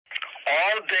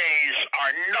All days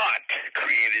are not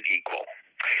created equal.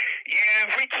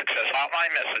 You've reached Success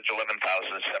Hotline, message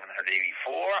 11,784.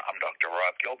 I'm Dr.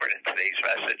 Rob Gilbert, and today's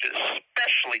message is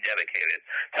specially dedicated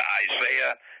to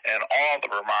Isaiah and all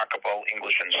the remarkable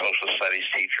English and Social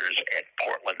Studies teachers at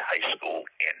Portland High School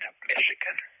in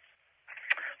Michigan.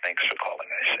 Thanks for calling,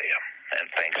 Isaiah, and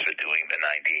thanks for doing the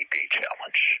 98-day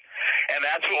challenge. And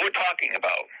that's what we're talking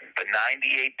about, the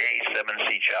 98-day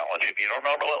 7C challenge. If you don't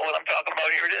know what I'm talking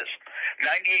about, here it is.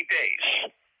 98 days,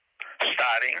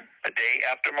 starting the day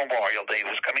after Memorial Day,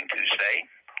 this coming Tuesday,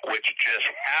 which just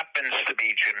happens to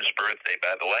be Jim's birthday,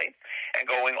 by the way, and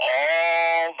going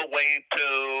all the way to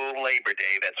Labor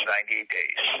Day. That's 98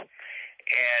 days.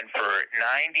 And for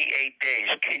 98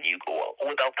 days, can you go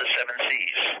without the 7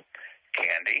 C's?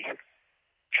 Candy,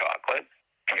 chocolate,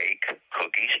 cake,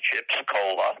 cookies, chips,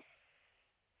 cola,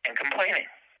 and complaining.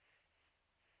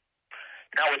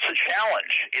 Now, it's a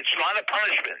challenge. It's not a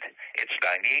punishment. It's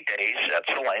 98 days. That's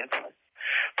the length.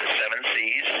 The 7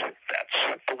 C's,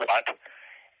 that's the what.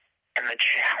 And the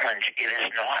challenge, it is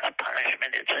not a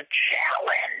punishment. It's a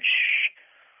challenge.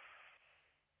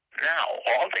 Now,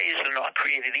 all days are not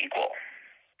created equal,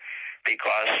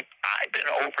 because I've been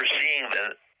overseeing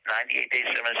the 98-day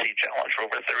 7C challenge for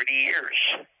over 30 years.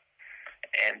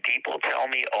 And people tell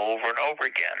me over and over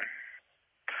again,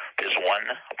 there's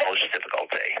one most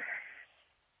difficult day.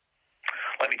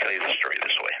 Let me tell you the story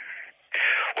this way.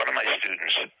 One of my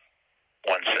students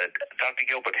once said, Dr.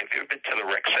 Gilbert, have you ever been to the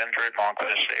rec center at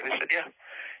Montclair State? I said, yeah.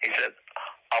 He said,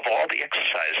 of all the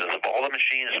exercises, of all the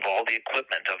machines, of all the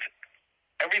equipment, of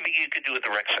everything you could do at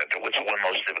the rec center, what's the one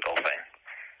most difficult thing?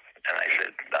 And I said,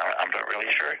 I'm not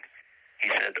really sure. He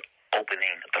said,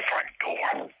 opening the front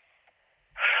door.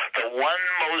 The one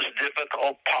most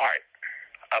difficult part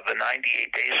of the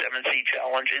 98-day 7C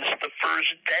challenge is the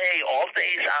first day. All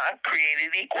days aren't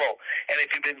created equal. And if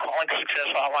you've been calling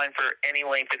Success Hotline for any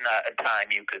length of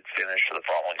time, you could finish the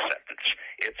following sentence.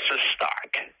 It's a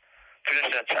start.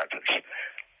 Finish that sentence.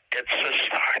 It's a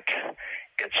start.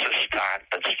 It's a start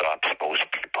that stops most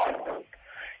people.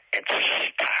 It's a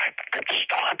start that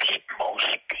stops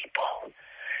most people.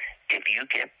 If you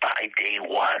get by day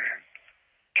one,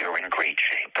 you're in great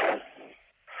shape.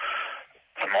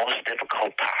 The most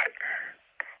difficult part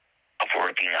of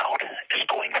working out is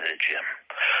going to the gym.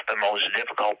 The most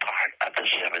difficult part of the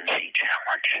 7C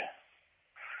challenge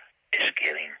is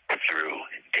getting through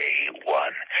day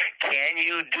one. Can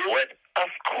you do it? Of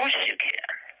course you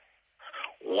can.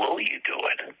 Will you do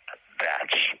it?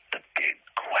 That's the big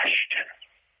question.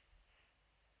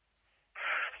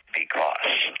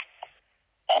 Because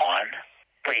on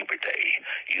Labor Day,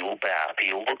 you'll look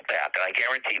back, and I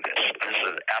guarantee this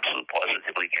is absolutely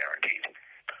positively guaranteed.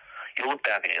 You look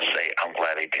back and you'll say, I'm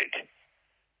glad I did.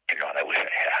 You know what I wish I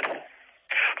had.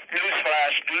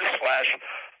 Newsflash,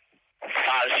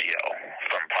 Fazio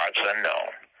from Parts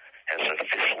Unknown has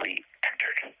officially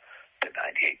entered the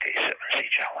 98-day 7C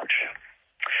challenge.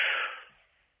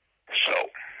 So,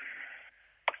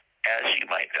 as you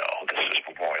might know, this is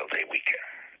Memorial Day weekend.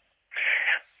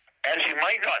 As you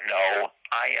might not know,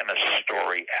 I am a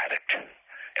story addict.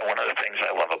 And one of the things I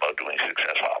love about doing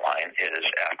Success Hotline is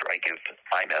after I give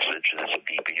my message, there's a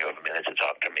beep and you have a minute to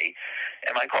talk to me,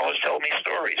 and my callers tell me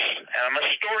stories. And I'm a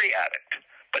story addict.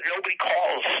 But nobody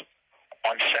calls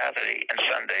on Saturday and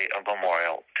Sunday of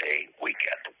Memorial Day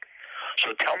weekend.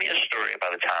 So tell me a story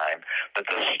about a time that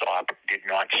the start did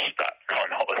not stop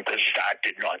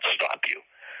you.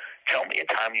 Tell me a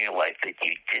time in your life that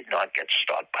you did not get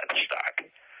stopped by the start.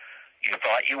 You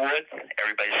thought you would.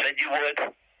 Everybody said you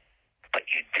would. But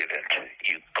you didn't.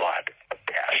 You got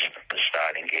past the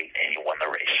starting gate and you won the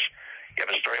race. You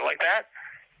have a story like that?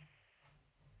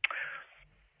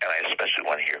 And I especially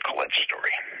want to hear Colette's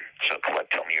story. So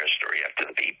Colette, tell me your story after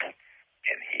the beep.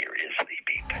 And here is the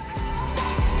beep.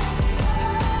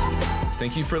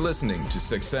 Thank you for listening to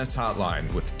Success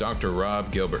Hotline with Dr.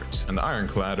 Rob Gilbert, an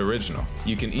Ironclad original.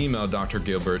 You can email Dr.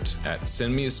 Gilbert at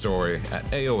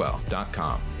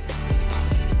sendmeastory@aol.com.